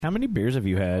How many beers have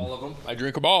you had? All of them. I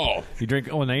drink them all. You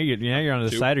drink. Oh, now you're onto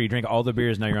the cider. You drink all the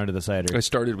beers. Now you're onto the cider. I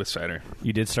started with cider.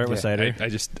 You did start with cider. I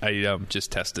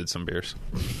just tested some beers.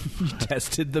 You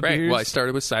tested the right. beers. Well, I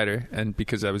started with cider, and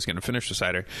because I was going to finish the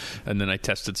cider, and then I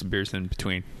tested some beers in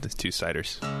between the two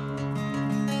ciders.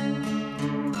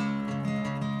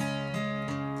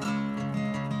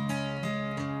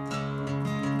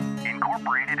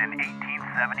 Incorporated in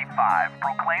 1875,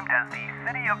 proclaimed as the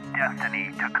City of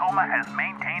Destiny, Tacoma has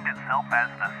maintained itself as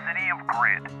the City of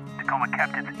Grit. Tacoma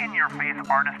kept its in-your-face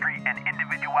artistry and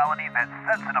individuality that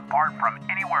sets it apart from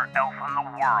anywhere else in the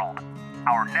world.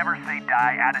 Our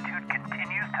never-say-die attitude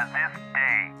continues to this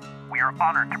day. We are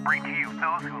honored to bring to you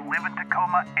those who live in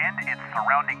Tacoma and its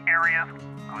surrounding areas,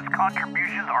 whose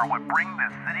contributions are what bring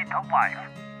this city to life.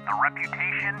 The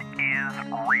reputation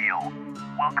is real.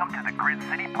 Welcome to the Grit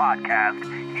City Podcast.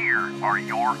 Here are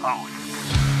your hosts.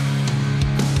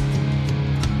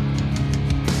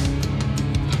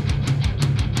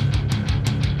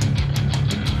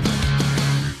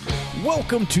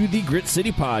 Welcome to the Grit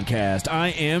City Podcast. I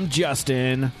am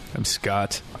Justin. I'm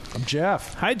Scott. I'm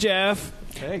Jeff. Hi, Jeff.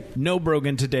 Hey. No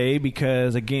Brogan today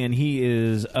because, again, he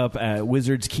is up at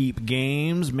Wizards Keep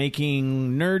Games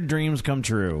making nerd dreams come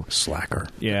true. Slacker.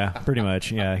 Yeah, pretty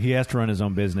much. Yeah, he has to run his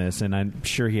own business, and I'm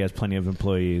sure he has plenty of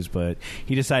employees, but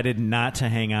he decided not to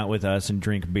hang out with us and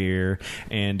drink beer.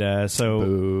 And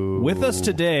so with us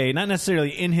today, not necessarily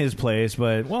in his place,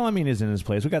 but, well, I mean, he's in his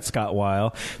place. We got Scott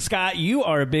Weil. Scott, you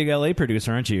are a big LA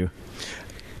producer, aren't you?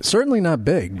 Certainly not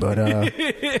big, but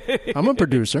I'm a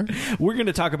producer. We're going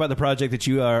to talk about the project that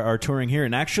you are touring here,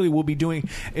 and actually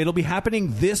it'll be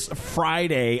happening this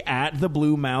Friday at the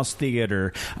Blue Mouse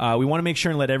Theater. We want to make sure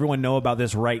and let everyone know about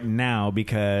this right now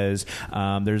because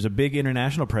there's a big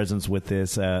international presence with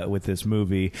this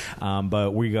movie,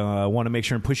 but we want to make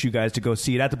sure and push you guys to go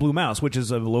see it at the Blue Mouse, which is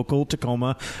a local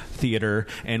Tacoma theater,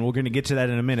 and we're going to get to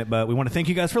that in a minute, but we want to thank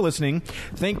you guys for listening.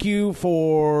 Thank you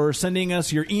for sending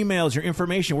us your emails, your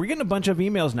information. We're getting a bunch of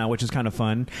emails now, which is kind of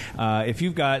fun. If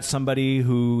you've got somebody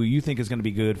who you think is going to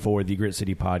be good for the Grit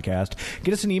City Podcast,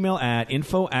 get us an email at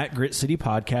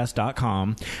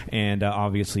info@gritcitypodcast.com. And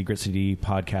obviously,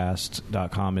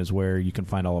 gritcitypodcast.com is where you can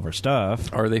find all of our stuff.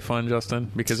 Are they fun, Justin?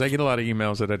 Because I get a lot of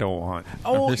emails that I don't want.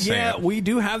 Oh, yeah. We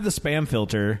do have the spam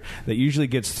filter that usually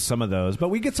gets some of those, but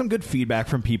we get some good feedback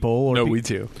from people. No, we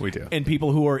do. We do. And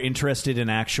people who are interested in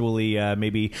actually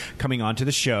maybe coming onto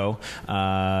the show.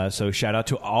 So shout out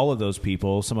to all of those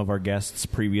people, some of our guests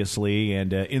previously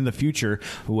and in the future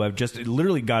who have just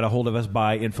literally got a hold of us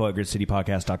by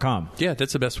info@gritcitypodcast.com. Yeah,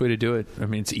 that's the best way to do it. I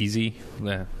mean, it's easy.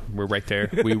 Yeah, we're right there.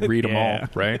 We read them all,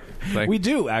 right? Like, we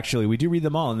do, actually. We do read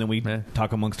them all, and then we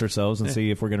talk amongst ourselves and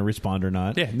see if we're going to respond or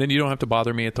not. Yeah, and then you don't have to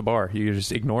bother me at the bar. You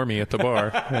just ignore me at the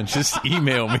bar and just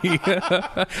email me.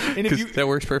 That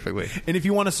works perfectly. And if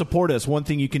you want to support us, one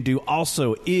thing you can do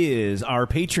also is our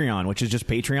Patreon, which is just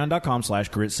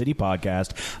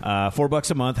patreon.com/gritcitypodcast.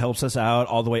 $4 a month helps us out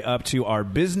all the way up to our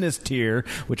business tier,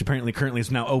 which apparently currently is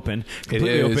now open, completely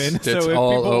it is. open. It's so if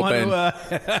all people open. want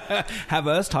to have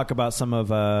us talk about some of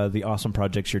the awesome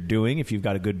projects you're doing, if you've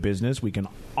got a good business, we can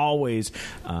always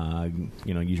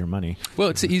use your money. Well,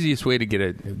 it's the easiest way to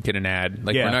get an ad.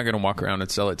 Like, Yeah. we're not going to walk around and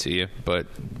sell it to you, but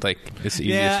like it's the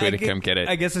easiest way to come get it.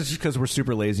 I guess it's just because we're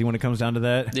super lazy when it comes down to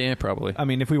that. Yeah, probably. I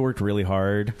mean, if we worked really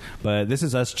hard, but this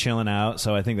is us chilling out,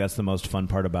 so I think that's the most fun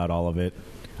part about all of it.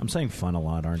 I'm saying fun a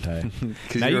lot, aren't I?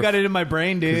 Now you got it in my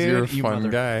brain, dude. You're a fun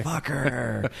guy.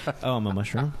 Fucker. Oh, I'm a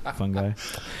mushroom. Fun guy.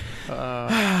 All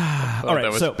right,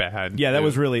 that was so bad. Yeah, that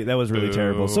was really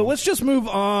terrible. So let's just move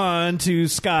on to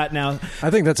Scott now. I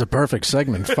think that's a perfect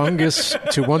segment. Fungus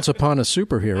to Once Upon a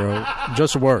Superhero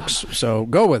just works. So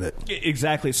go with it.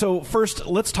 Exactly. So first,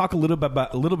 let's talk a little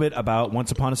bit about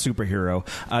Once Upon a Superhero.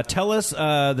 Tell us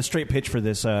the straight pitch for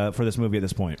this movie at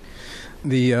this point.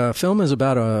 The film is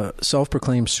about a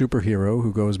self-proclaimed superhero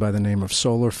who goes by the name of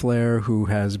Solar Flare, who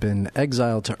has been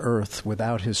exiled to Earth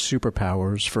without his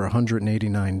superpowers for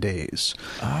 189 days.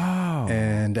 Oh.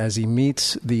 And as he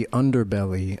meets the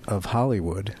underbelly of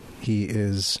Hollywood, he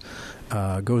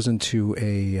goes into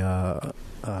a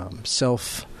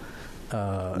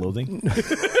loathing.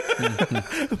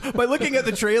 By looking at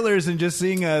the trailers and just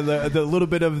seeing the little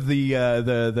bit of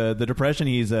the depression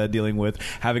he's dealing with,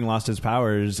 having lost his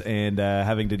powers and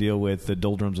having to deal with the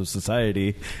doldrums of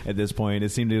society at this point, it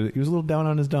seemed he was a little down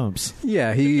on his dumps.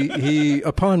 Yeah, he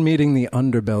upon meeting the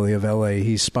underbelly of LA,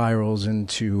 he spirals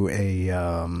into a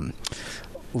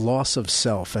loss of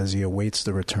self as he awaits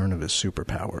the return of his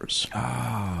superpowers.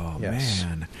 Oh, yes.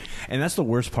 man. And that's the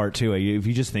worst part, too. If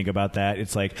you just think about that,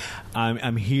 it's like,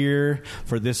 I'm here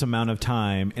for this amount of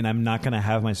time, and I'm not going to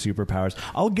have my superpowers.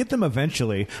 I'll get them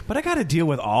eventually, but I got to deal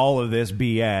with all of this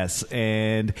BS.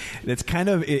 And it's kind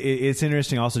of, it's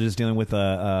interesting also just dealing with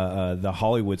the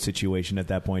Hollywood situation at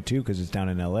that point, too, because it's down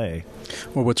in L.A.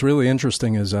 Well, what's really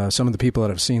interesting is some of the people that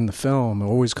have seen the film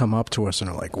always come up to us and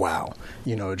are like, wow,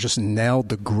 it just nailed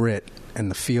the grit and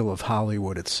the feel of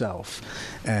Hollywood itself.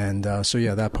 And so,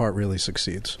 yeah, that part really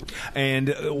succeeds.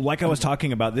 And like I was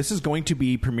talking about, this is going to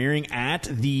be premiering at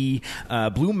the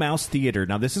Blue Mouse Theater.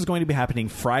 Now, this is going to be happening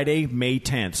Friday, May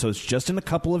 10th, so it's just in a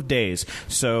couple of days.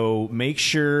 So make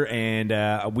sure,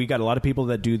 and we got a lot of people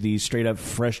that do these straight-up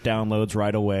fresh downloads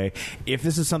right away. If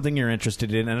this is something you're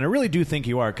interested in, and I really do think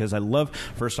you are, because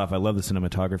first off, I love the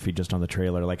cinematography just on the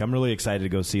trailer. Like, I'm really excited to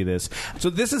go see this. So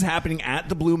this is happening at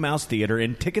the Blue Mouse Theater,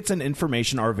 and tickets and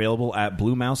information are available at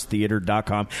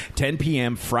bluemousetheater.com, 10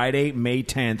 p.m. Friday, May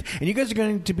 10th. And you guys are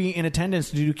going to be in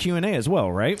attendance to do Q&A as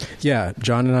well, right? Yeah,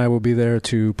 John and I will be there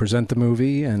to present the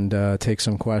movie and take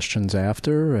some questions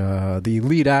after. The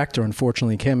lead actor,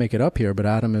 unfortunately, can't make it up here, but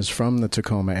Adam is from the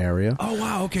Tacoma area. Oh,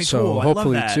 wow. Okay, so cool.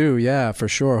 hopefully, I love that. too, yeah, for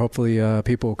sure. Hopefully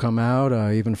people will come out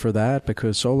even for that,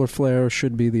 because Solar Flare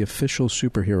should be the official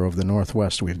superhero of the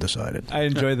Northwest, we've decided. I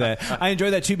enjoy that. I enjoy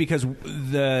that, too, because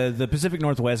the Pacific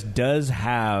Northwest does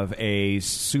have a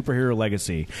superhero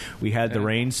legacy. We had the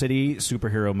Rain City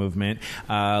superhero movement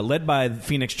led by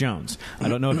Phoenix Jones. I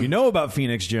don't know if you know about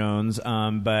Phoenix Jones,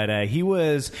 but he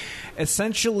was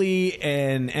essentially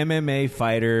an MMA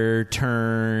fighter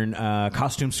turned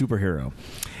costume superhero.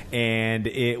 And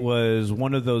it was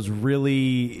one of those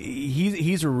really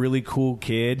he's a really cool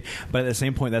kid, but at the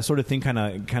same point that sort of thing kind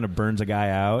of burns a guy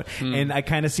out. And I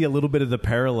kind of see a little bit of the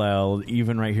parallel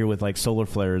even right here with like Solar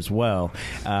Flare as well.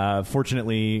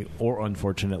 Fortunately or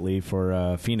unfortunately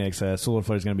for Phoenix, Solar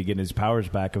Flare is going to be getting his powers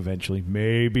back eventually.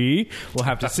 Maybe we'll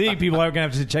have to see. People are going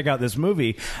to have to check out this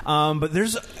movie. But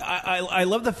I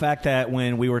love the fact that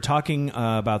when we were talking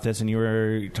about this and you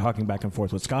were talking back and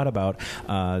forth with Scott about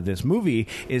this movie,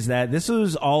 is that this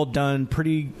was all done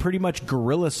pretty much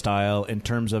guerrilla style in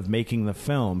terms of making the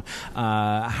film.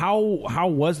 How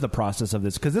was the process of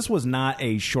this? Because this was not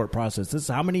a short process. This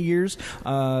how many years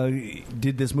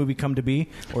did this movie come to be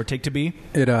or take to be?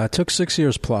 It took 6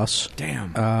 years plus.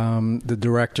 Damn. The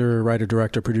writer,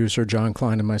 director, producer, John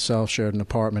Klein and myself shared an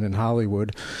apartment in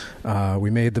Hollywood. We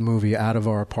made the movie out of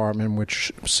our apartment,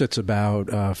 which sits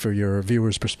about, for your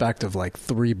viewer's perspective, like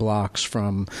 3 blocks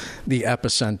from the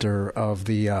epicenter of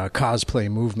the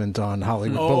cosplay movement on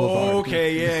Hollywood Boulevard.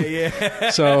 Okay,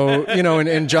 yeah. So,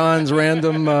 in John's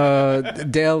random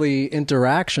daily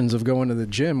interactions of going to the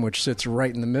gym, which sits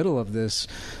right in the middle of this,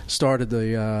 started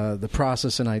the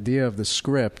process and idea of the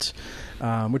script,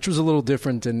 which was a little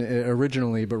different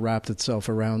originally, but wrapped itself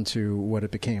around to what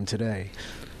it became today.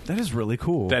 That is really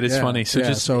cool. That is funny.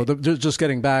 So just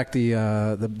getting back,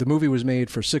 the movie was made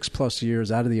for 6+ years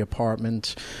out of the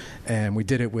apartment, and we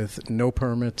did it with no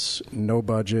permits, no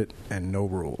budget, and no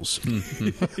rules.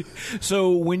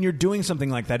 So when you're doing something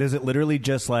like that, is it literally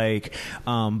just like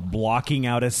blocking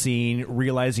out a scene,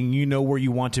 realizing you know where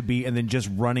you want to be, and then just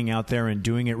running out there and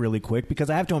doing it really quick? Because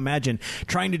I have to imagine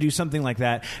trying to do something like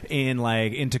that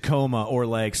in Tacoma or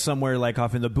like somewhere like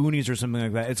off in the boonies or something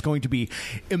like that, it's going to be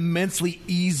immensely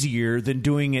easier than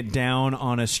doing it down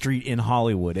on a street in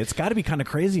Hollywood. It's got to be kind of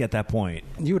crazy at that point.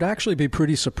 You would actually be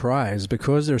pretty surprised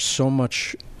because there's so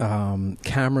much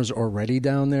cameras already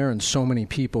down there and so many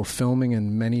people filming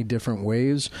in many different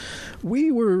ways. We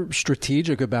were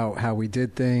strategic about how we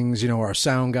did things. Our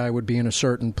sound guy would be in a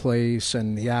certain place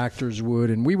and the actors would,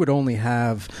 and we would only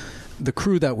have the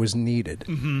crew that was needed.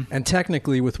 Mm-hmm. And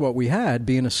technically, with what we had,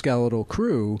 being a skeletal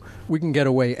crew, we can get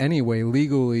away anyway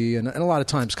legally. And a lot of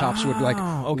times cops would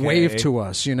wave to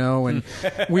us, and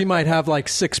we might have like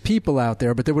 6 people out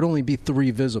there, but there would only be 3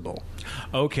 visible.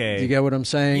 Okay. Do you get what I'm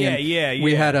saying? Yeah.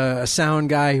 We had a sound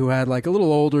guy who had like a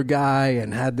little older guy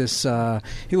and had this,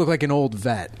 he looked like an old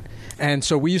vet. And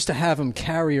so we used to have him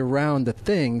carry around the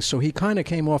thing, so he kind of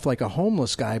came off like a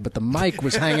homeless guy, but the mic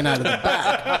was hanging out of the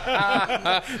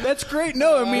back. That's great.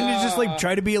 No, I mean, it's just like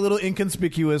try to be a little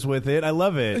inconspicuous with it. I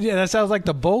love it. Yeah, that sounds like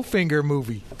the Bowfinger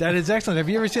movie. That is excellent. Have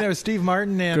you ever seen that with Steve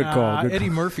Martin and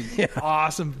Eddie Murphy? Yeah.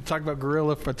 Awesome. Talk about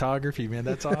guerrilla photography, man.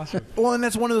 That's awesome. Well, and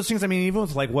that's one of those things, I mean, even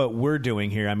with like what we're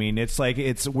doing here, I mean, it's like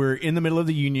we're in the middle of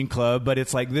the Union Club, but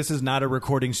it's like this is not a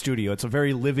recording studio. It's a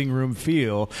very living room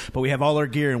feel, but we have all our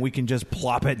gear and we can just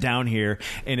plop it down here.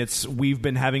 And we've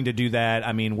been having to do that.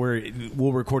 I mean,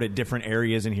 we'll record at different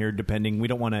areas in here depending. We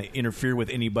don't want to interfere with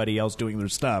anybody else doing their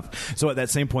stuff. So at that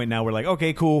same point now we're like,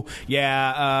 okay, cool.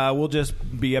 Yeah, we'll just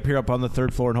be up here up on the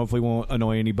third floor and hopefully won't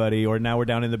annoy anybody. Or now we're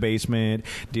down in the basement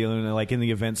dealing like in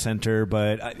the event center.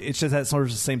 But it's just that sort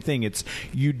of the same thing. It's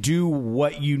you do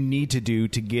what you need to do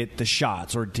to get the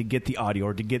shots or to get the audio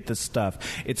or to get the stuff.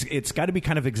 It's got to be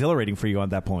kind of exhilarating for you on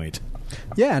that point.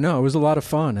 Yeah, no, it was a lot of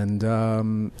fun,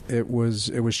 and it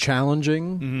was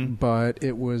challenging, but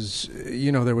it was,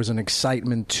 there was an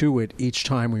excitement to it each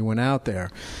time we went out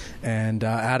there. And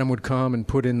Adam would come and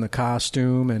put in the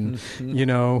costume, and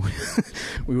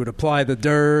we would apply the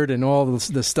dirt and all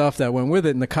the stuff that went with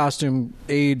it, and the costume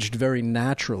aged very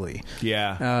naturally.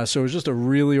 Yeah. So it was just a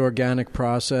really organic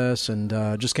process, and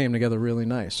just came together really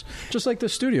nice. Just like the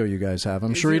studio you guys have.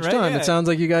 I'm sure each time it sounds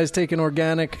like you guys take an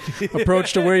organic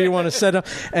approach to where you want to set up.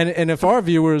 And if our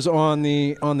viewers on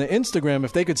the Instagram,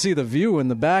 if they could see the view in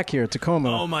the back here at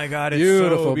Tacoma, oh my God, it's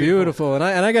beautiful, so beautiful. And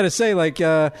I got to say, like,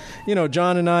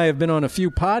 John and I have been on a few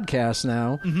podcasts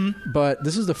now, but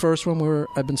this is the first one where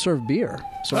I've been served beer.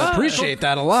 So I appreciate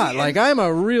that a lot. Like, I'm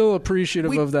a real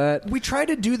appreciative of that. We try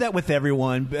to do that with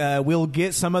everyone. We'll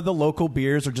get some of the local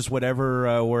beers or just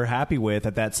whatever we're happy with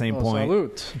at that same point.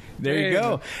 Salute. There you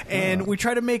go. And we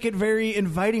try to make it very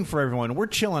inviting for everyone. We're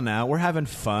chilling out. We're having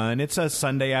fun. It's a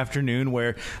Sunday afternoon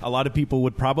where a lot of people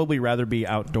would probably rather be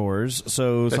outdoors.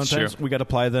 So sometimes we got to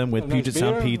ply them with Puget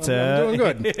Sound pizza. I'm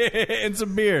doing good. And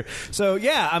some beer. So,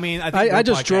 yeah, I mean, I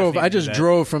just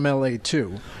drove from L.A.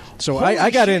 too. So I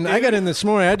got in this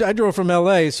morning. I drove from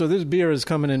L.A., so this beer is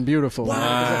coming in beautiful. Wow.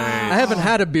 I haven't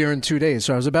had a beer in 2 days,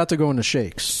 so I was about to go into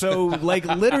shakes. So,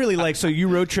 literally, so you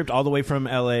road tripped all the way from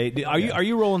L.A. Are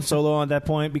you rolling solo at that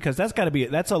point? Because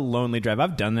that's a lonely drive.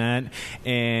 I've done that,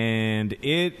 and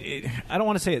I don't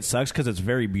want to say it sucks because it's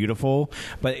very beautiful,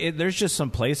 but there's just some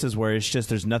places where it's just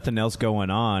there's nothing else going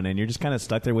on, and you're just kind of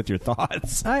stuck there with your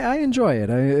thoughts. I enjoy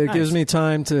it. It gives me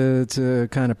time to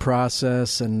kind of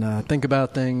process and think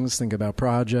about things. Think about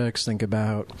projects, think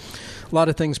about a lot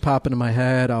of things pop into my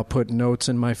head. I'll put notes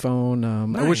in my phone.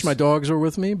 I wish my dogs were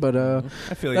with me, but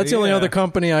that's the only other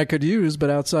company I could use. But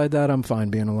outside that, I'm fine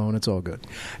being alone. It's all good.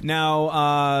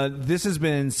 Now, this has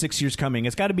been 6 years coming.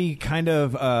 It's got to be kind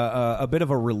of a bit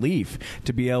of a relief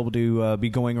to be able to be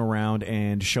going around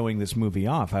and showing this movie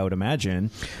off, I would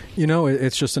imagine.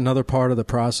 It's just another part of the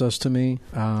process to me.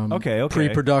 Okay.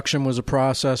 Pre-production was a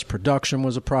process. Production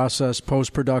was a process.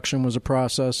 Post-production was a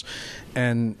process.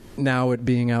 And now it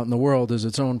being out in the world is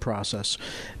its own process.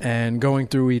 And going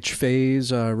through each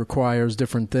phase requires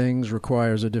different things,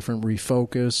 requires a different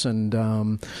refocus and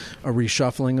a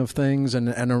reshuffling of things and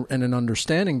an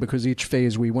understanding, because each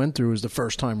phase we went through is the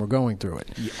first time we're going through it.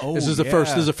 This is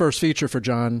the first feature for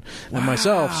John and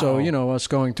myself. So, us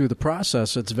going through the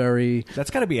process, it's very... That's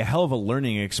got to be a hell of a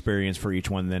learning experience for each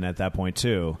one then at that point,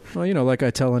 too. Well, like I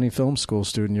tell any film school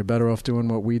student, you're better off doing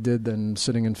what we did than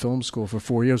sitting in film school for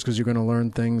 4 years, because you're going to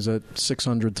learn things at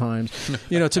 600 times.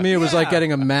 To me, it was like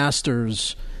getting a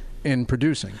master's in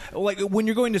producing. Like when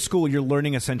you're going to school, you're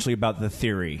learning essentially about the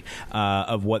theory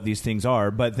of what these things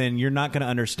are, but then you're not going to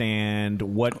understand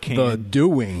what can... The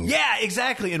doing. Yeah,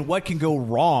 exactly, and what can go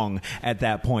wrong at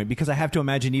that point, because I have to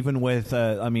imagine even with,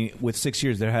 with 6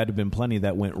 years, there had to have been plenty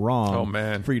that went wrong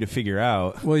for you to figure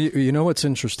out. Well, you know what's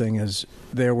interesting is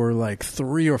there were like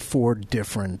 3 or 4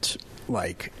 different,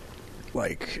 like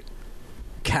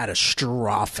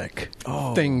catastrophic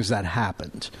things that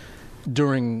happened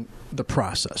during the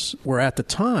process, where at the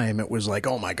time it was like,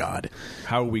 oh my God,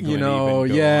 how are we going to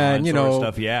even go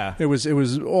on? Stuff. It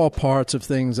was all parts of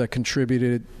things that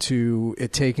contributed to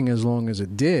it taking as long as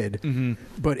it did.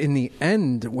 But in the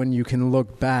end, when you can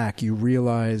look back, you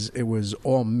realize it was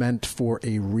all meant for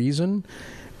a reason.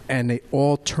 And they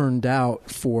all turned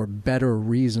out for better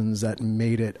reasons that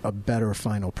made it a better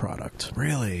final product.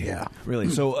 Really? Yeah. Really?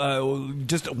 So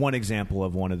just one example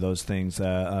of one of those things. You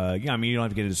don't have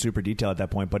to get into super detail at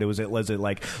that point, but was it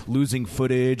like losing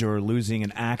footage or losing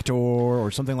an actor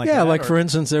or something like that? Yeah, like for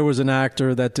instance, there was an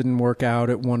actor that didn't work out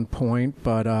at one point,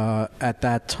 but at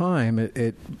that time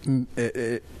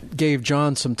it gave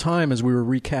John some time as we were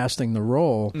recasting the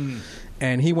role,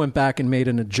 and he went back and made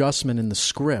an adjustment in the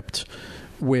script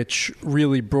which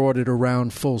really brought it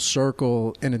around full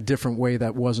circle in a different way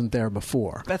that wasn't there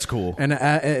before. That's cool. And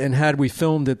had we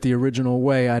filmed it the original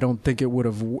way, I don't think it would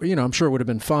have, I'm sure it would have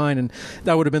been fine, and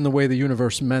that would have been the way the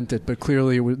universe meant it, but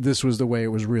clearly this was the way it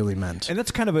was really meant. And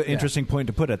that's kind of an interesting point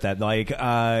to put at that. Like,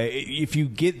 if you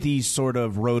get these sort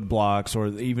of roadblocks or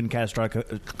even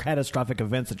catastrophic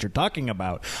events that you're talking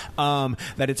about,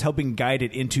 that it's helping guide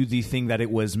it into the thing that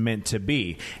it was meant to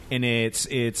be. And it's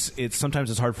sometimes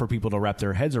it's hard for people to wrap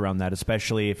their heads around that,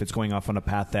 especially if it's going off on a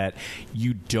path that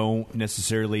you don't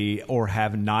necessarily or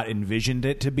have not envisioned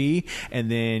it to be, and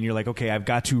then you're like, okay, I've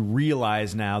got to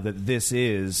realize now that this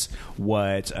is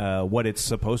what it's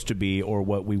supposed to be, or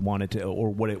what we want it to, or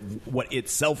what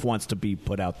itself wants to be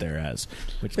put out there as.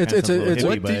 Which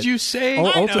what did you say?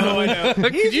 I know.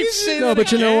 Did you say no, that but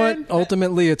again? you know what?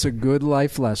 Ultimately, it's a good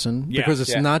life lesson because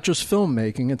it's not just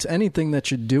filmmaking; it's anything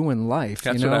that you do in life.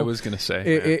 That's what I was going to say.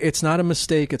 It's not a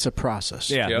mistake; it's a process.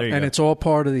 Yeah, there you and go. it's all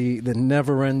part of the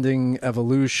never-ending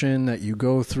evolution that you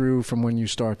go through from when you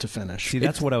start to finish. See,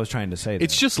 that's what I was trying to say there.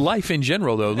 It's just life in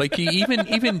general, though. Like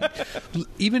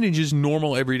even in just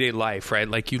normal everyday life, right?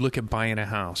 Like you look at buying a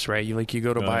house, right? You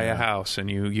go to buy a house, and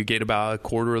you get about a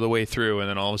quarter of the way through, and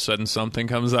then all of a sudden something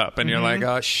comes up, and you're like,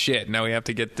 oh shit! Now we have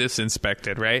to get this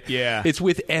inspected, right? Yeah. It's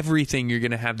with everything. You're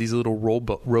going to have these little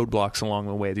roadblocks along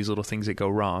the way, these little things that go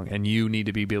wrong, and you need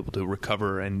to be able to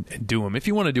recover and do them if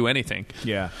you want to do anything.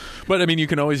 Yeah. But I mean, you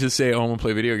can always just say, "Oh, I'm gonna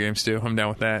play video games too." I'm down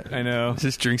with that. I know.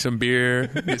 Just drink some beer,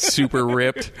 get super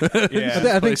ripped.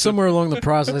 Yeah. I think somewhere along the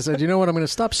process, I said, you know what? I'm going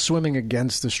to stop swimming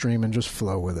against the stream and just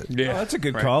flow with it. Yeah, oh, that's a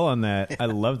good call on that. I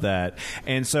love that.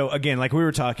 And so, again, like we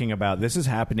were talking about, this is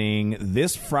happening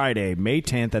this Friday, May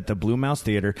 10th at the Blue Mouse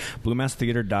Theater,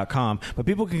 bluemousetheater.com. But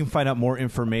people can find out more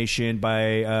information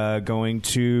by going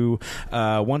to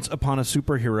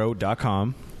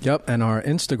onceuponasuperhero.com. Yep, and our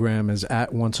Instagram is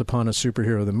at Once Upon a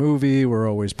Superhero the Movie. We're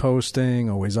always posting,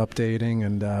 always updating,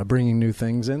 and bringing new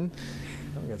things in.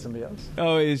 We got somebody else.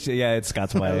 Oh, it's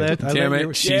Scott's wife. Damn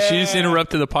it! She just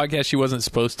interrupted the podcast. She wasn't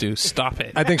supposed to. Stop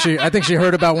it. I think she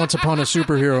heard about Once Upon a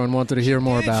Superhero and wanted to hear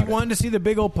more about it. She wanted to see the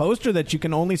big old poster that you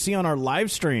can only see on our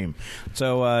live stream.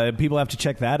 So people have to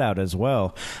check that out as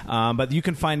well. But you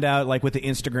can find out, like with the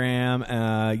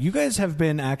Instagram, you guys have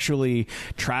been actually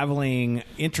traveling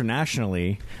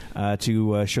internationally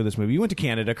to show this movie. You went to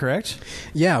Canada, correct?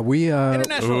 Yeah, we.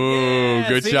 International. Ooh, Yeah,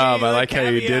 good see, job. I the like how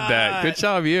you did that. caveat. Good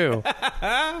job, you.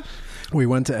 We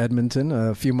went to Edmonton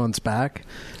a few months back,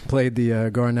 played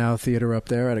the Garnow Theater up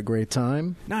there, had a great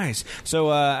time. Nice. So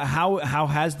how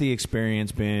has the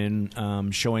experience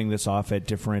been showing this off at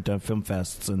different film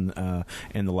fests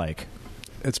and the like?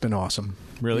 It's been awesome.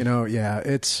 Really?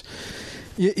 It's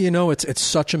it's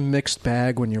such a mixed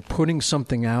bag when you're putting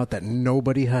something out that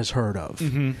nobody has heard of,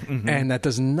 and that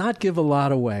does not give a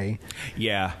lot away.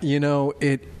 Yeah.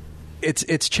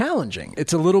 It's challenging.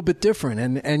 It's a little bit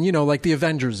different, and like the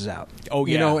Avengers is out. Oh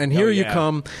yeah. And here you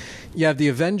come. You have the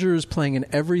Avengers playing in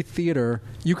every theater.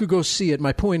 You could go see it.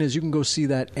 My point is, you can go see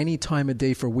that any time of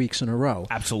day for weeks in a row.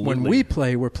 Absolutely. When we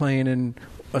play, we're playing in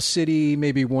a city,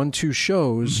 maybe 1-2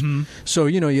 shows. So,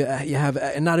 you have,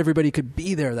 and not everybody could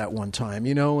be there that one time,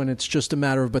 and it's just a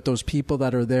matter of, but those people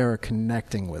that are there are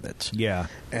connecting with it. Yeah.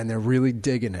 And they're really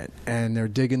digging it, and they're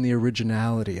digging the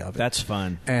originality of it. That's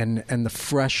fun. And the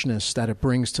freshness that it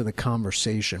brings to the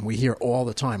conversation. We hear all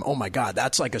the time, oh my God,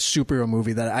 that's like a superhero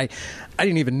movie that I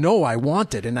didn't even know I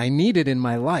wanted and I needed in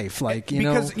my life.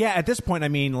 Because at this point,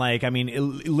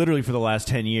 literally for the last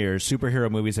 10 years, superhero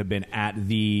movies have been at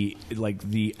the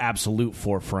absolute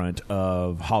forefront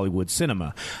of Hollywood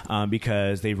cinema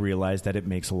because they've realized that it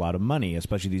makes a lot of money,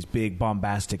 especially these big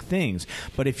bombastic things.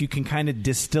 But if you can kind of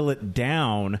distill it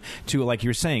down to, like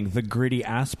you're saying, the gritty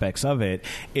aspects of it,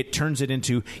 it turns it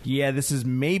into, this is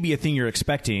maybe a thing you're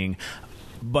expecting,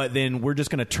 but then we're just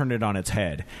going to turn it on its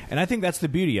head. And I think that's the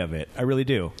beauty of it. I really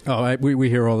do. Oh, we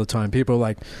hear all the time. People are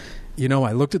like,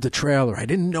 I looked at the trailer. I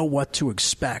didn't know what to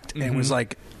expect. And it was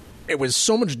like, it was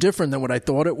so much different than what I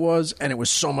thought it was, and it was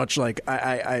so much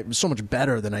I so much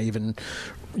better than I even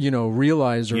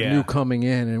realized or knew coming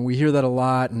in. And we hear that a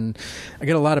lot, and I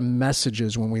get a lot of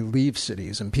messages when we leave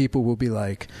cities, and people will be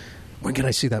like, when can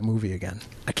I see that movie again?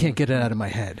 I can't get it out of my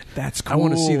head. That's cool. I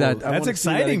want to see that. That's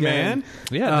exciting, man.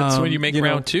 Yeah, that's when you make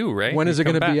round 2, right? When is it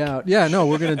going to be out? Yeah, no,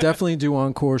 we're going to definitely do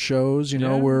encore shows.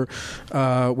 We're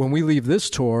when we leave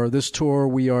this tour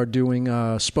we are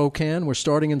doing Spokane. We're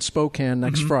starting in Spokane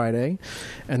next Friday,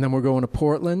 and then we're going to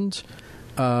Portland.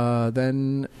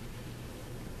 Then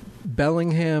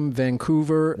Bellingham,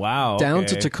 Vancouver, down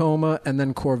to Tacoma, and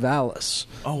then Corvallis.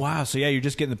 Oh wow! So you're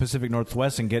just getting the Pacific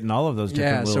Northwest and getting all of those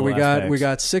different so we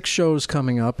got 6 shows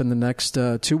coming up in the next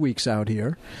 2 weeks out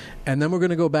here, and then we're going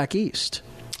to go back east.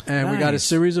 And we got a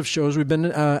series of shows. We've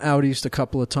been out east a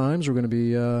couple of times. We're going to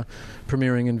be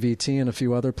premiering in VT and a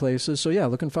few other places. So,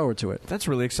 looking forward to it. That's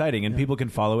really exciting. And people can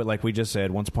follow it, like we just said,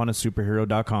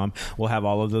 onceuponasuperhero.com. We'll have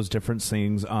all of those different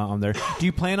things on there. Do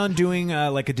you plan on doing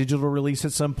like a digital release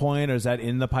at some point, or is that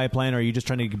in the pipeline, or are you just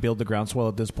trying to build the groundswell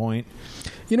at this point?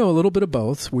 A little bit of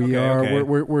both.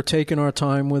 We're taking our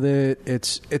time with it.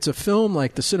 It's a film,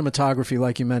 like the cinematography,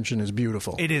 like you mentioned, is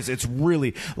beautiful. It is. It's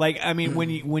really like, I mean, when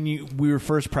we were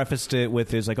first prefaced it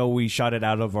with is like, oh, we shot it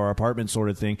out of our apartment sort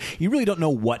of thing. You really don't know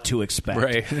what to expect.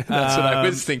 Right. That's what I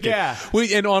was thinking. Yeah.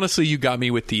 And honestly, you got me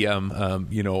with the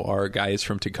our guys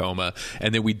from Tacoma,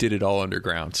 and then we did it all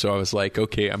underground. So I was like,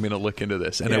 okay, I'm going to look into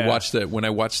this. And when I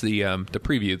watched the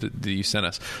preview that you sent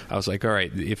us, I was like, all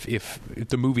right, if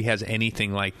the movie has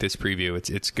anything like this preview,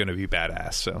 it's going to be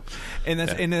badass. So, and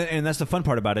that's the fun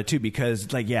part about it too, because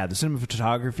the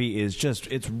cinematography is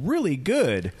it's really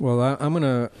good. Well, I'm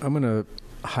gonna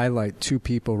highlight 2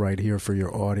 people right here for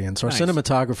your audience. Our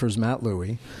cinematographer is Matt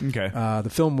Louie. Okay. The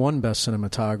film won Best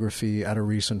Cinematography at a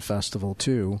recent festival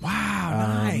too.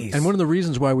 Wow, nice. And one of the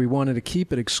reasons why we wanted to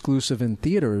keep it exclusive in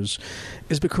theaters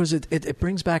is because it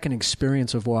brings back an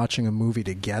experience of watching a movie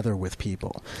together with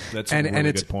people. That's a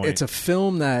really good point. It's a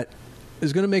film that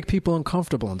is going to make people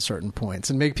uncomfortable in certain points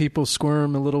and make people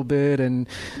squirm a little bit and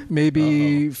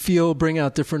maybe bring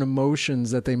out different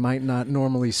emotions that they might not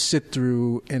normally sit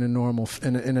through in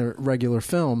a regular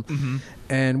film. Mm-hmm.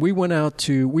 And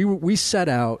we set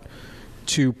out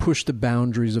to push the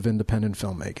boundaries of independent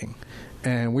filmmaking.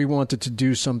 And we wanted to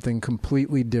do something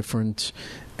completely different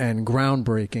and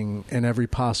groundbreaking in every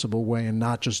possible way, and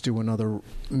not just do another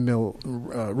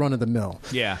run-of-the-mill.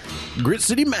 Yeah. Grit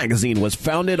City Magazine was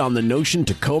founded on the notion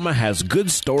Tacoma has good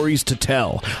stories to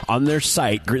tell. On their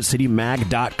site,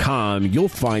 gritcitymag.com, you'll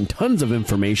find tons of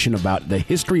information about the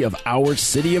history of our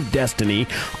city of destiny,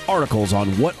 articles on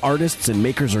what artists and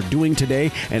makers are doing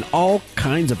today, and all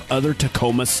kinds of other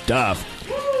Tacoma stuff.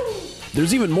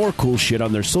 There's even more cool shit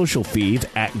on their social feeds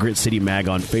at Grit City Mag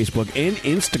on Facebook and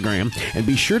Instagram, and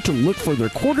be sure to look for their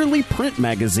quarterly print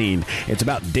magazine. It's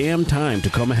about damn time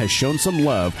Tacoma has shown some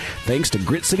love. Thanks to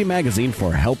Grit City Magazine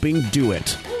for helping do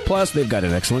it. Plus, they've got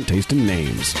an excellent taste in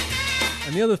names.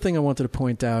 And the other thing I wanted to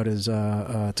point out is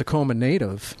Tacoma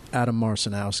native Adam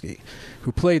Marcinowski,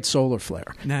 who played Solar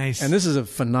Flare. Nice. And this is a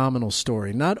phenomenal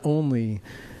story. Not only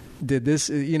did this,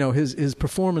 his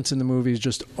performance in the movie is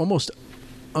just almost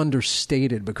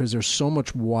understated because there's so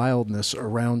much wildness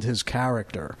around his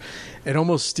character. It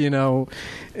almost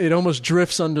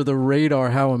drifts under the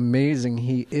radar how amazing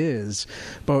he is.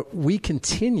 But we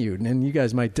continued, and you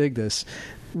guys might dig this,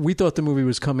 we thought the movie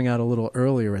was coming out a little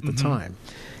earlier at the time.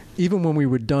 Even when we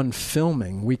were done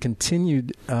filming, he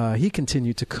continued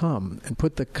to come and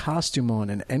put the costume on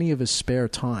in any of his spare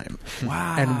time.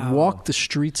 Wow. And walk the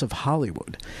streets of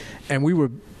Hollywood. And we were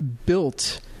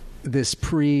built this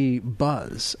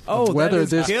pre-buzz of whether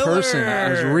this person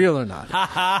is real or not.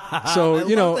 So,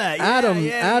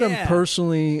 Adam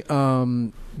personally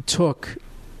took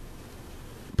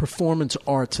performance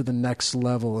art to the next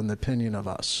level in the opinion of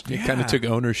us. He kind of took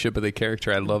ownership of the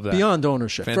character. I love that. Beyond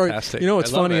ownership. Fantastic.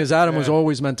 What's funny is Adam was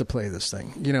always meant to play this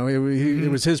thing. It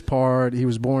was his part. He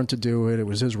was born to do it. It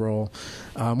was his role.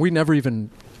 We never even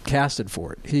casted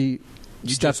for it. He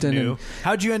stepped in. And,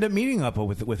 how'd you end up meeting up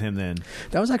with him then?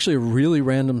 That was actually a really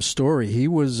random story. He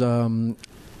was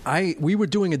we were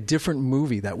doing a different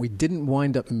movie that we didn't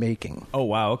wind up making. Oh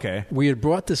wow, okay. We had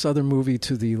brought this other movie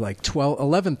to the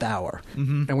 11th hour,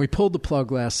 and we pulled the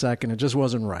plug last second. It just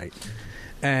wasn't right.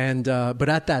 And but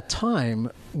at that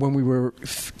time, when we were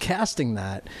casting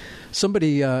that,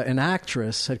 somebody, an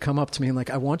actress, had come up to me and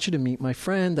I want you to meet my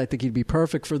friend. I think he'd be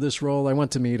perfect for this role. I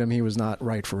went to meet him. He was not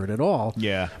right for it at all.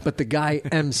 Yeah. But the guy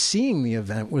emceeing the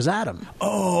event was Adam.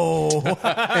 Oh.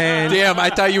 And damn, I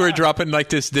thought you were dropping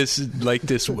this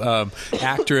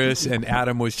actress, and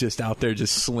Adam was just out there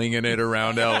just slinging it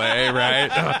around L.A.,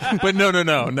 right? But no.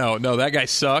 That guy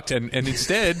sucked, and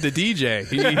instead, the DJ.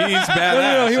 He's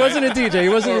badass. No, he wasn't a DJ. He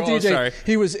wasn't a DJ. Sorry.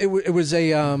 He was. It was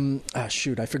a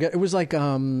shoot, I forget. It was like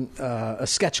a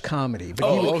sketch comedy. But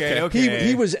okay.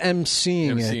 He was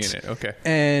emceeing it. Okay.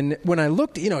 And when I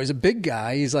looked, he's a big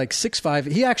guy. He's like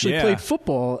 6'5". He actually played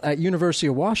football at University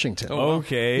of Washington. Oh,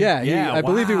 okay. Yeah. I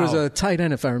believe he was a tight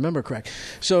end, if I remember correct.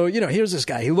 So, here's this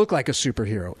guy. He looked like a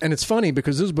superhero. And it's funny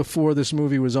because this was before this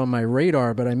movie was on my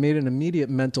radar, but I made an immediate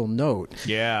mental note.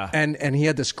 Yeah. And he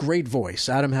had this great voice.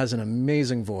 Adam has an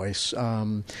amazing voice.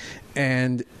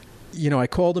 And I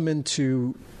called him in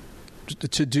to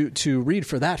read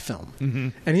for that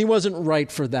film, and he wasn't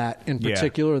right for that in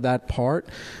particular, that part.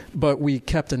 But we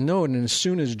kept a note, and as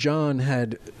soon as John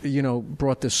had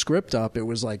brought the script up, it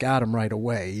was like Adam right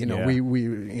away. We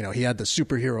he had the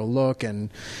superhero look, and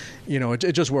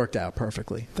it just worked out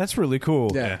perfectly. That's really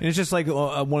cool. Yeah. And it's just like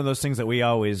one of those things that we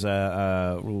always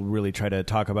really try to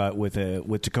talk about with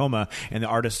Tacoma and the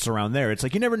artists around there. It's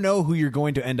like you never know who you're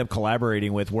going to end up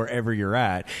collaborating with wherever you're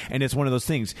at, and it's one of those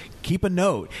things. Keep a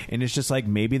note, and it's just like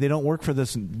maybe they don't work for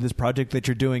this project that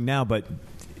you're doing now, but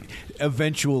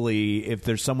eventually, if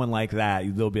there's someone like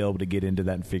that, they'll be able to get into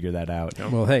that and figure that out.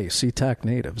 Well, hey, SeaTac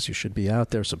natives, you should be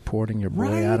out there supporting your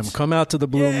boy Adam. Come out to the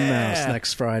Blue Mouse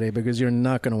next Friday because you're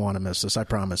not going to want to miss this. I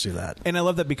promise you that. And I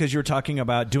love that because you're talking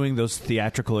about doing those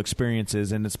theatrical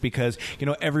experiences, and it's because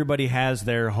everybody has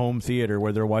their home theater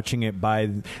where they're watching it by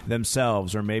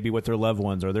themselves, or maybe with their loved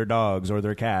ones, or their dogs, or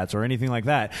their cats, or anything like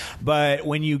that. But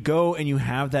when you go and you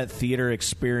have that theater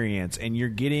experience, and you're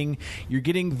getting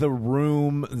the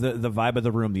room, the vibe of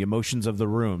the room, the emotions of the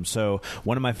room. So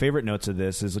one of my favorite notes of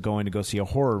this is going to go see a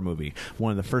horror movie.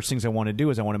 One of the first things I want to do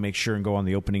is I want to make sure and go on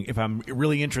the opening, if I'm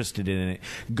really interested in it,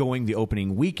 going the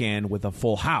opening weekend with a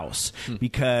full house,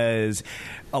 because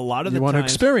a lot of the times you want to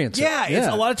experience it. It's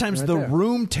a lot of times the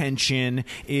room tension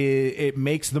it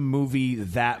makes the movie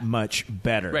that much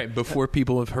better. Right, before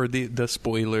people have heard the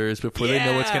spoilers, before they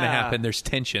know what's going to happen, there's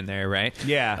tension there, right?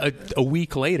 Yeah. A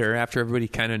week later, after everybody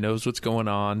kind of knows what's going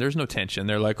on, there's no tension.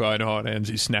 They're like, I know how it ends.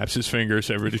 He snaps his fingers,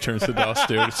 everybody turns to dust,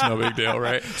 dude. It's no big deal,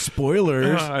 right?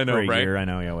 Spoilers. I know, right? I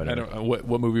know, yeah, whatever.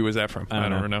 What movie was that from? I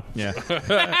don't know.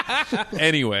 Yeah.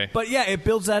 Anyway. But yeah, it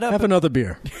builds that up. Have another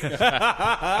beer.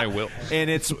 I will. And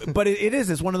it's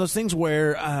one of those things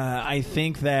where I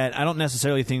don't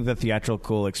necessarily think the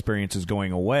theatrical experience is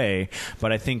going away,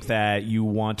 but I think that you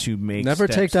want to make Never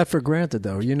take that for granted,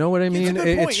 though. You know what I mean?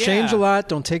 It's changed a lot.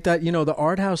 Don't take that. The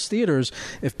art house theaters,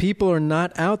 if people are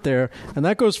not out there, and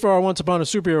that goes for our Once Upon a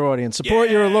Superhero audience, support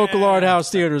your local art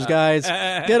house theaters, guys.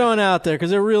 Get on out there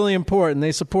because they're really important.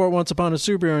 They support Once Upon a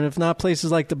Superhero, and if not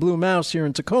places like the Blue Mouse here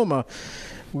in Tacoma,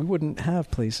 we wouldn't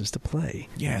have places to play.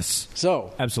 Yes.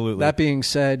 So, absolutely. That being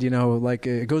said,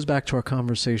 it goes back to our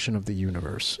conversation of the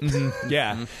universe. Mm-hmm.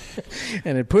 Yeah.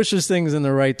 And it pushes things in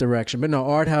the right direction. But no,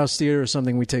 art house theater is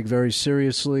something we take very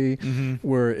seriously. Mm-hmm.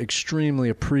 We're extremely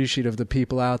appreciative of the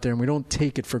people out there, and we don't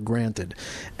take it for granted.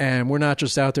 And we're not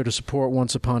just out there to support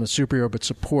Once Upon a Superhero, but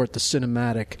support the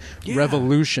cinematic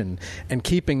revolution and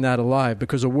keeping that alive,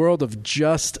 because a world of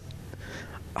just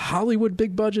Hollywood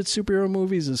big budget superhero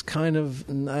movies is kind of,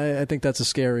 I think that's a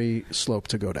scary slope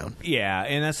to go down. Yeah,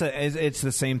 and it's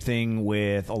the same thing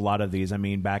with a lot of these. I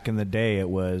mean, back in the day, it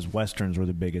was Westerns were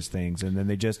the biggest things, and then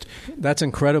they just That's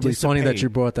incredibly funny that you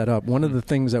brought that up. One of the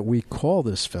things that we call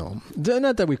this film,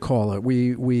 not that we call it,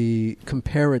 we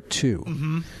compare it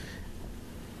to,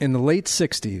 in the late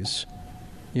 60s,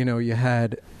 you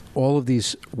had all of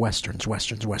these westerns.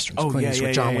 Clint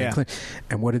Eastwood, John Wayne, Clint.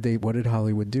 And what did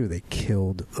Hollywood do? They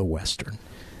killed the western.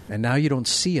 And now you don't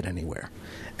see it anywhere.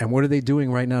 And what are they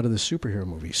doing right now to the superhero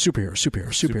movies?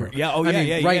 Superhero.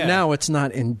 Yeah, right now it's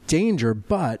not in danger,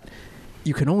 but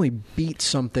you can only beat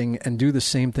something and do the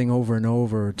same thing over and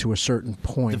over to a certain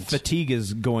point. The fatigue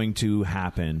is going to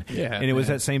happen. Yeah, and it was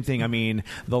that same thing. I mean,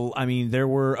 there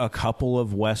were a couple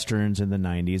of westerns in the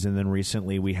 90s, and then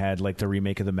recently we had like the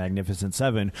remake of The Magnificent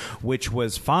Seven, which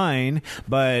was fine,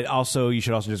 but also you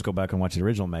should also just go back and watch the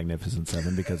original Magnificent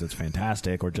Seven because it's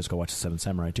fantastic, or just go watch The Seven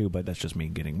Samurai too, but that's just me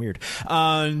getting weird.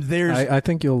 I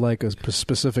think you'll like a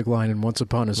specific line in Once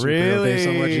Upon a Superhero based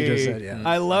on what you just said. Yeah.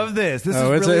 I love this.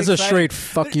 It's a straight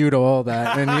fuck you to all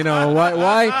that. And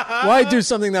why do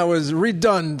something that was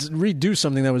redo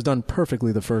something that was done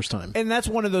perfectly the first time? And that's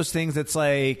one of those things that's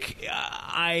like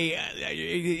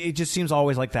it just seems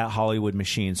always like that Hollywood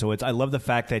machine. So I love the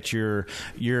fact that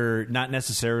you're not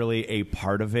necessarily a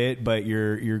part of it, but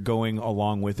you're going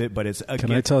along with it. But it's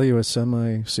Can I tell you a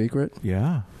semi-secret?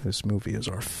 Yeah. This movie is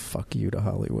our fuck you to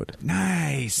Hollywood.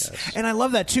 Nice. Yes. And I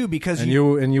love that too because you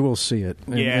will see it.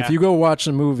 And if you go watch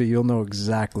the movie, you'll know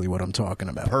exactly what I'm talking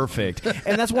about. Perfect.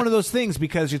 And that's one of those things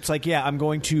because it's like, I'm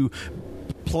going to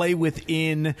play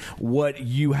within what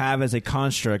you have as a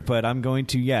construct, but I'm going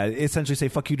to, essentially say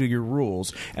fuck you to your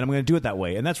rules, and I'm going to do it that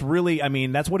way. And that's really, I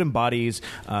mean, that's what embodies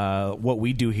what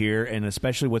we do here, and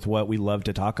especially with what we love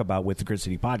to talk about with the Grit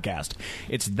City Podcast.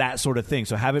 It's that sort of thing.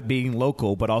 So have it being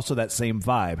local, but also that same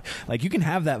vibe. Like, you can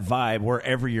have that vibe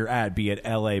wherever you're at, be it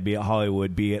LA, be it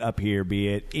Hollywood, be it up here, be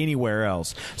it anywhere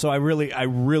else. So I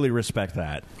really respect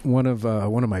that. One of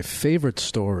my favorite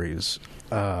stories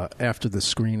after the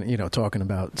screen, talking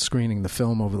about screening the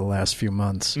film over the last few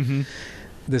months,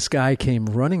 this guy came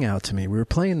running out to me. We were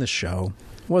playing the show.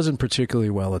 Wasn't particularly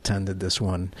well attended, this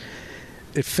one.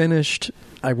 It finished.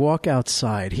 I walk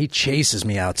outside. He chases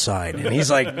me outside, and he's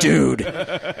like, dude,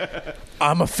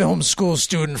 I'm a film school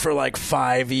student for like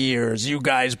 5 years. You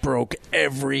guys broke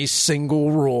every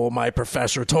single rule my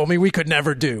professor told me we could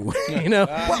never do.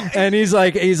 And he's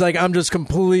like, I'm just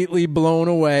completely blown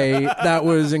away. That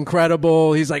was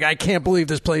incredible. He's like, I can't believe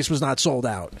this place was not sold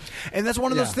out. And that's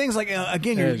one of those things, like,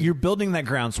 again, you're building that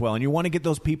groundswell, and you want to get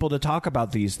those people to talk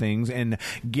about these things and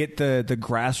get the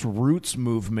grassroots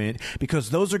movement, because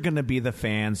those are going to be the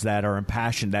fans that are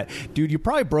impassioned. That, dude, you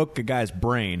probably broke a guy's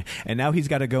brain, and now he's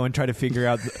got to go and try to figure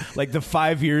out like the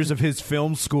 5 years of his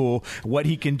film school, what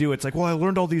he can do. It's like, well, I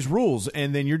learned all these rules,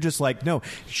 and then you're just like, no,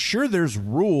 sure, there's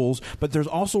rules, but there's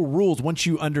also rules once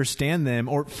you understand them,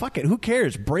 or fuck it, who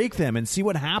cares? Break them and see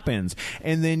what happens.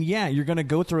 And then, you're going to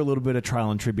go through a little bit of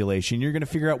trial and tribulation. You're going to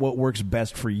figure out what works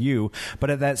best for you, but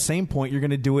at that same point, you're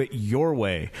going to do it your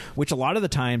way, which a lot of the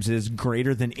times is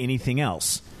greater than anything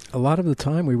else. A lot of the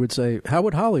time we would say, how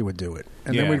would Hollywood do it?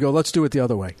 And then we'd go, let's do it the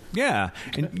other way. Yeah.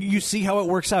 And you see how it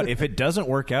works out. If it doesn't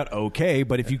work out, okay.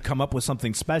 But if you come up with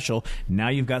something special, now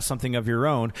you've got something of your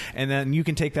own. And then you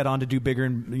can take that on to do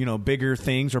bigger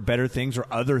things or better things or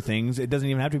other things. It doesn't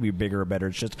even have to be bigger or better.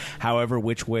 It's just however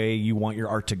which way you want your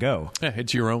art to go. Yeah,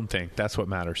 it's your own thing. That's what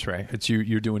matters, right? It's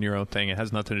you're doing your own thing. It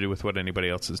has nothing to do with what anybody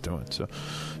else is doing. So,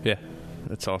 yeah.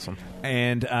 That's awesome.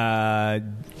 And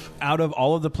out of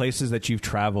all of the places that you've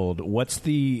traveled, what's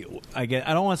I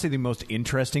don't want to say the most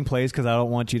interesting place, because I don't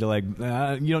want you to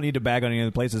you don't need to bag on any of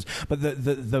the places, but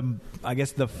the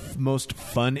most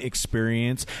fun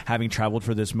experience having traveled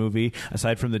for this movie,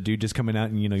 aside from the dude just coming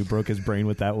out and you broke his brain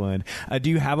with that one.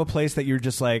 Do you have a place that you're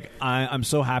just like, I'm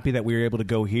so happy that we were able to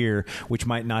go here, which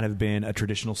might not have been a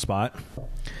traditional spot?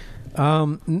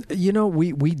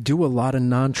 We do a lot of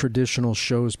non-traditional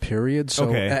shows, period.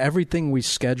 So everything we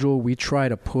schedule, we try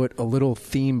to put a little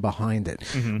theme behind it.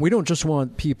 Mm-hmm. We don't just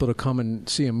want people to come and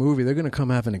see a movie. They're going to come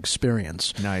have an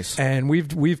experience. Nice. And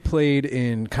we've played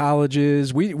in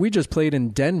colleges. We just played in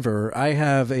Denver. I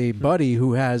have a buddy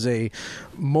who has a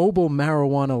mobile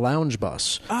marijuana lounge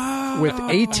bus with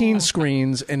 18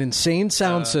 screens, an insane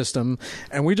sound system,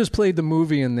 and we just played the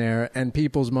movie in there, and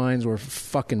people's minds were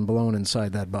fucking blown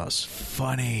inside that bus.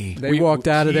 Funny. They walked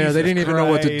out of there. They didn't even know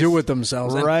what to do with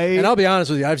themselves. Right. And I'll be honest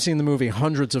with you, I've seen the movie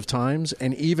hundreds of times,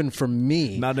 and even for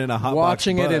me, not in a hot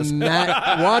watching box it bus. in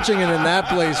that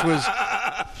place was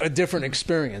a different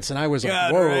experience, and I was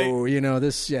like, whoa, right.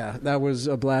 That was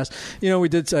a blast.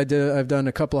 I've done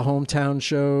a couple of hometown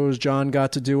shows. John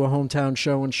got to do a hometown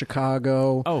show in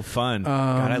Chicago. Oh, fun.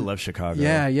 God, I love Chicago.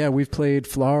 Yeah, we've played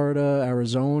Florida,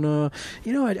 Arizona.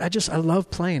 I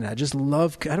love playing.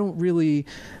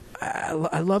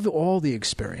 I love all the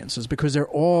experiences because they're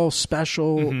all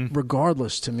special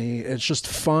regardless to me. It's just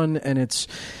fun, and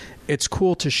it's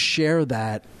cool to share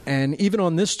that. And even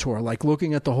on this tour, like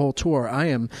looking at the whole tour,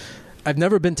 I've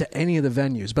never been to any of the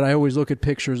venues, but I always look at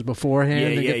pictures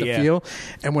beforehand to get the feel.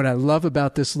 And what I love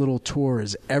about this little tour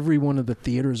is every one of the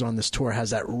theaters on this tour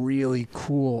has that really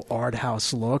cool art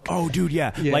house look. Oh, dude,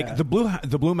 yeah. Like the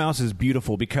Blue Mouse is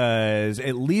beautiful because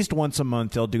at least once a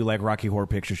month they'll do like Rocky Horror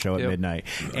Picture Show at midnight,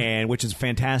 and which is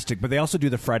fantastic. But they also do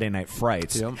the Friday Night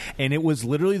Frights, and it was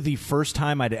literally the first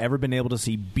time I'd ever been able to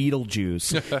see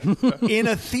Beetlejuice in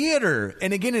a theater.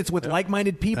 And again, it's with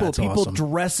like-minded people, That's people awesome.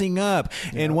 Dressing up,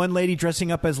 and one lady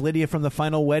dressing up as Lydia from the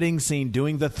final wedding scene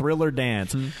doing the Thriller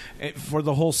dance for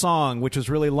the whole song, which was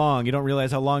really long. You don't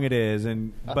realize how long it is,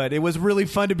 but it was really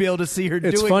fun to be able to see her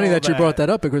doing all that. It's funny that you brought that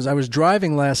up because I was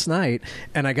driving last night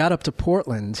and I got up to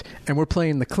Portland, and we're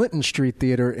playing the Clinton Street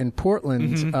Theater in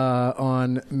Portland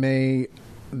on May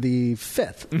the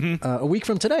 5th, a week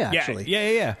from today, actually.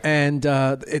 Yeah. And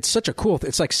it's such a cool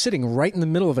it's like sitting right in the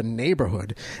middle of a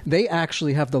neighborhood. They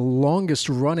actually have the longest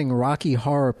running Rocky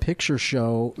Horror Picture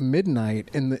Show midnight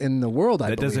in the world, I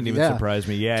believe. That doesn't even surprise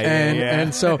me.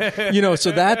 And so,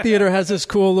 so that theater has this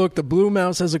cool look. The Blue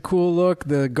Mouse has a cool look.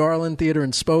 The Garland Theater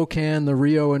in Spokane, the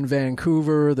Rio in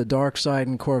Vancouver, the Dark Side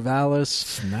in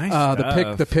Corvallis. Nice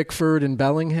stuff. The Pickford in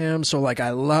Bellingham. So, like,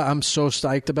 I'm so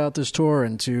psyched about this tour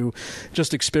and to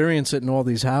just experience it in all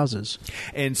these houses.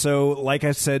 And so, like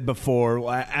I said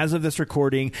before, as of this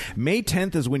recording, May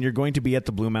 10th is when you're going to be at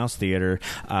the Blue Mouse Theater,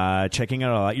 checking it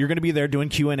all out. You're going to be there doing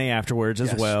Q&A afterwards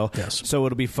as well. Yes. So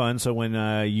it'll be fun. So when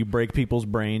you break people's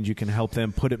brains, you can help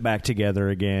them put it back together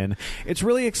again. It's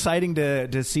really exciting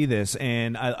to see this,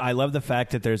 and I love the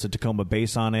fact that there's a Tacoma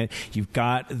base on it. You've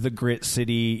got the Grit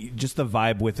City, just the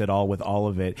vibe with it all, with all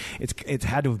of it. It's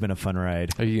had to have been a fun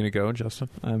ride. Are you going to go, Justin?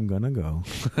 I'm going to go.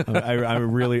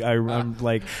 I'm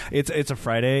like, it's a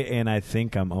Friday, and I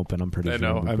think I'm open. I'm pretty sure. I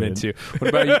know. I'm into. What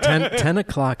about you? 10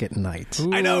 o'clock at night.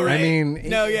 Ooh. I know, right? I mean,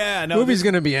 movie's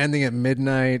going to be ending at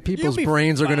midnight. People's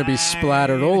brains are going to be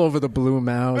splattered all over the Blue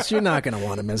Mouse. You're not going to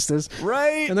want to miss this.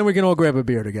 Right. And then we can all grab a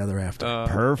beer together after.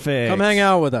 Perfect. Come hang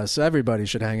out with us. Everybody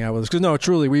should hang out with us. Because, no,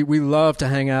 truly, we love to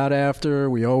hang out after.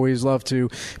 We always love to.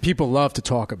 People love to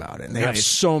talk about it. And they have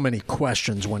so many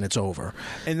questions when it's over.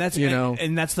 And that's,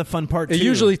 and that's the fun part, too. It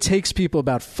usually takes people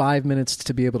about 5 minutes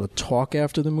to be able to talk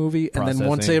after the movie. And then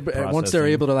once they're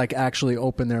able to, like, actually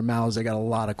open their mouths, they got a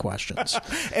lot of questions.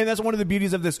 And that's one of the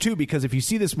beauties of this, too, because if you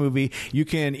see this movie, you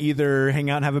can either hang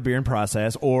out and have a beer and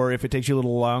process, or if it takes you a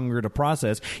little longer to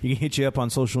process, you can hit you up on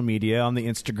social media, on the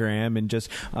Instagram, and just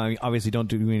obviously don't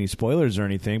do any spoilers or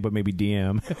anything, but maybe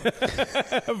DM.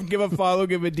 Give a follow,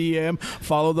 give a DM,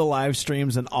 follow the live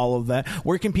streams and all of that.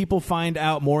 Where can people find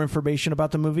out more information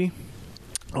about the movie?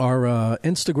 Our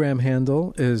Instagram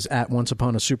handle is at Once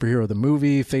Upon a Superhero the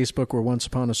Movie. Facebook, we're Once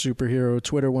Upon a Superhero.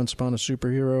 Twitter, Once Upon a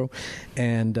Superhero.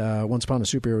 And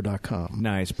onceuponaSuperhero.com.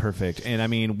 Nice, perfect. And I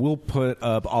mean, we'll put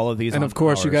up all of these. And of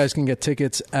course, you guys can get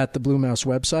tickets at the Blue Mouse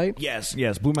website. Yes,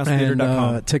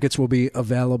 BlueMouseTheater.com. And tickets will be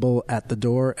available at the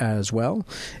door as well.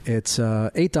 It's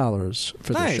 $8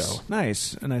 for the show.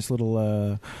 Nice. A nice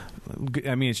little...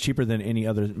 I mean, it's cheaper than any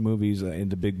other movies in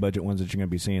the big budget ones that you're going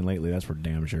to be seeing lately. That's for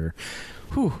damn sure.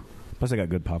 Whew. Plus, I got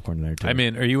good popcorn there, too. I'm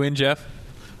in. Are you in, Jeff?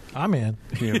 I'm in.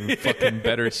 You fucking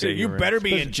better say you better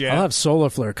be in, Jeff. I'll have Solar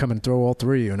Flare come and throw all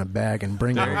three of you in a bag and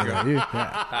bring it over.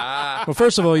 Well,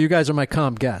 first of all, you guys are my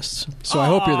comp guests, so I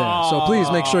hope you're there. So please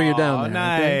make sure you're down there.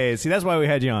 Nice. Okay? See, that's why we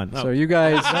had you on. So you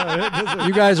guys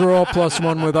are all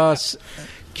 +1 with us.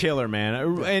 Killer, man.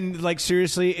 And like,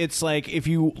 seriously, it's like, if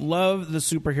you love the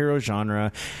superhero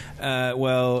genre,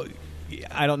 well,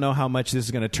 I don't know how much this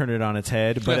is going to turn it on its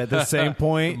head, but at the same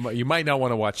point, you might not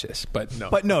want to watch this, but no.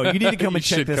 But no, you need to come and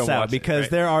check this out, because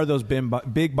right? there are those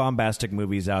big bombastic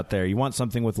movies out there. You want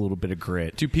something with a little bit of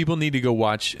grit. Do people need to go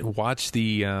watch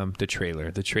the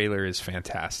trailer? The trailer is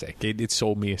fantastic. It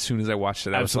sold me as soon as I watched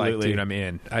it. I was like, dude, I'm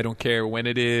in. I don't care when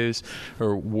it is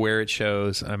or where it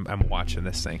shows. I'm watching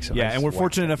this thing. So yeah, and we're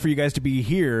fortunate enough for you guys to be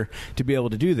here to be able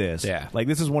to do this. Yeah, like,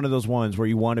 this is one of those ones where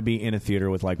you want to be in a theater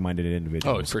with like-minded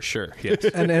individuals. Oh, for sure. Yes.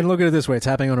 And look at it this way. It's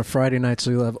happening on a Friday night,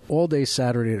 so you'll have all day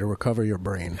Saturday to recover your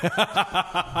brain.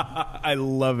 I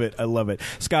love it. I love it.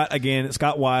 Scott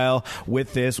Weil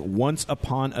with this,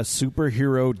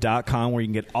 onceuponasuperhero.com, where you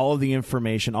can get all of the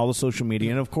information, all the social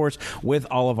media, and of course, with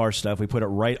all of our stuff, we put it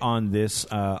right on this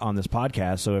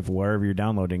podcast. So if wherever you're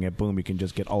downloading it, boom, you can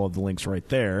just get all of the links right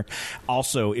there.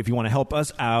 Also, if you want to help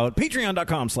us out,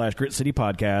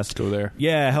 patreon.com/GritCityPodcast. Go there.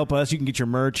 Yeah, help us. You can get your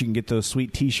merch. You can get those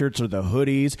sweet t-shirts or the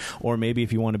hoodies, or maybe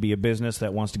if you want to be a business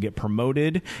that wants to get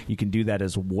promoted, you can do that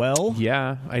as well.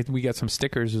 Yeah, we got some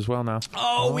stickers as well now.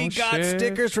 Oh, we got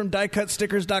stickers from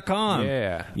diecutstickers.com.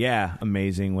 Yeah,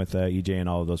 amazing with EJ and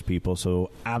all of those people.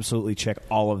 So absolutely check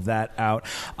all of that out.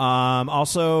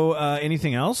 Also,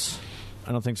 anything else?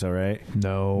 I don't think so, right?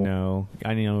 No.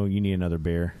 I know you need another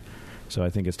beer. So I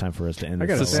think it's time for us to end this.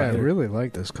 I gotta say, I really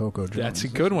like this Coco Jones. That's a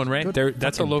good one, right?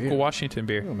 That's a local beer. Washington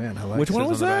beer. Oh, man, I like it. Which one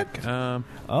was that?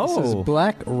 This is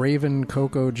Black Raven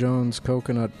Coco Jones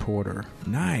Coconut Porter.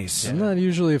 Nice. I'm not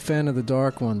usually a fan of the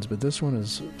dark ones, but this one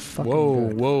is fucking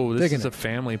good. Whoa, this is a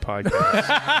family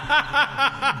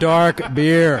podcast. Dark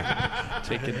beer.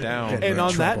 Take it down. And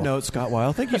on that note, Scott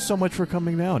Weil, thank you so much for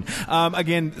coming down.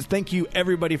 Again, thank you,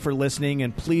 everybody, for listening,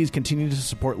 and please continue to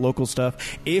support local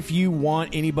stuff. If you want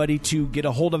anybody to get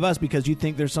a hold of us because you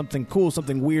think there's something cool,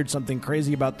 something weird, something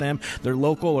crazy about them, they're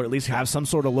local, or at least have some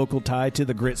sort of local tie to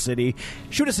the Grit City,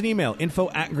 shoot us an email,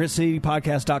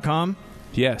 info@gritcitypodcast.com.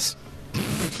 Yes.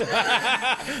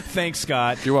 Thanks,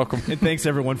 Scott. You're welcome. And thanks,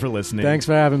 everyone, for listening. Thanks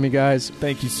for having me, guys.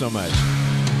 Thank you so much.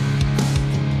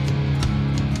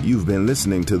 You've been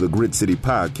listening to the Grit City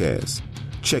Podcast.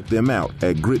 Check them out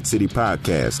at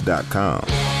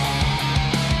gritcitypodcast.com.